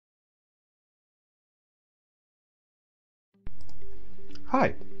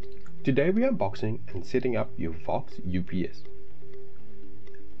Hi, today we are unboxing and setting up your Vox UPS.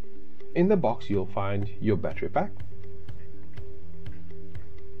 In the box you'll find your battery pack,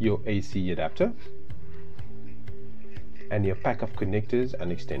 your AC adapter, and your pack of connectors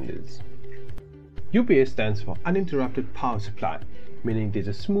and extenders. UPS stands for uninterrupted power supply, meaning there's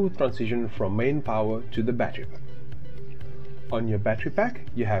a smooth transition from main power to the battery pack. On your battery pack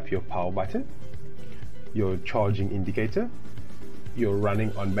you have your power button, your charging indicator, your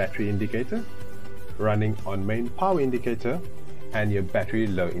running on battery indicator, running on main power indicator, and your battery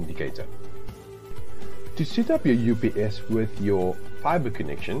low indicator. To set up your UPS with your fiber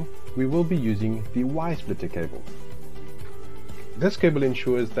connection, we will be using the Y splitter cable. This cable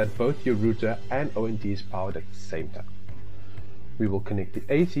ensures that both your router and ONT is powered at the same time. We will connect the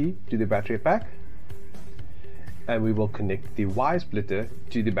AC to the battery pack, and we will connect the Y splitter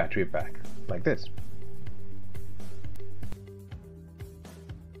to the battery pack, like this.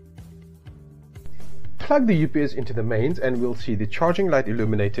 Plug the UPS into the mains and we'll see the charging light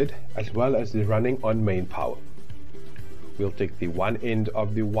illuminated as well as the running on main power. We'll take the one end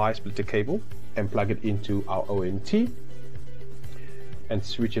of the Y splitter cable and plug it into our ONT and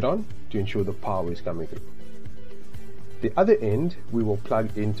switch it on to ensure the power is coming through. The other end we will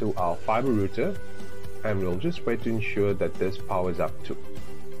plug into our fiber router and we'll just wait to ensure that this powers up too.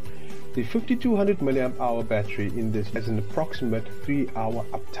 The 5200 mAh battery in this has an approximate 3-hour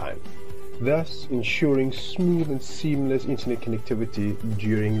uptime, thus ensuring smooth and seamless internet connectivity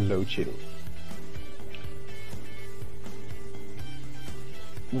during load shedding.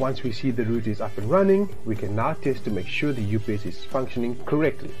 Once we see the router is up and running, we can now test to make sure the UPS is functioning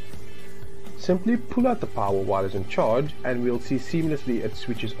correctly. Simply pull out the power while it's on charge and we'll see seamlessly it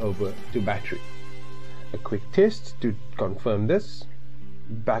switches over to battery. A quick test to confirm this.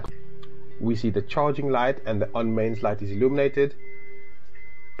 Back, we see the charging light and the on mains light is illuminated.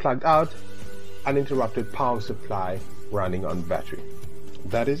 Plugged out, uninterrupted power supply running on battery.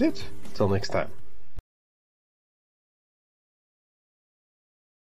 That is it. Till next time.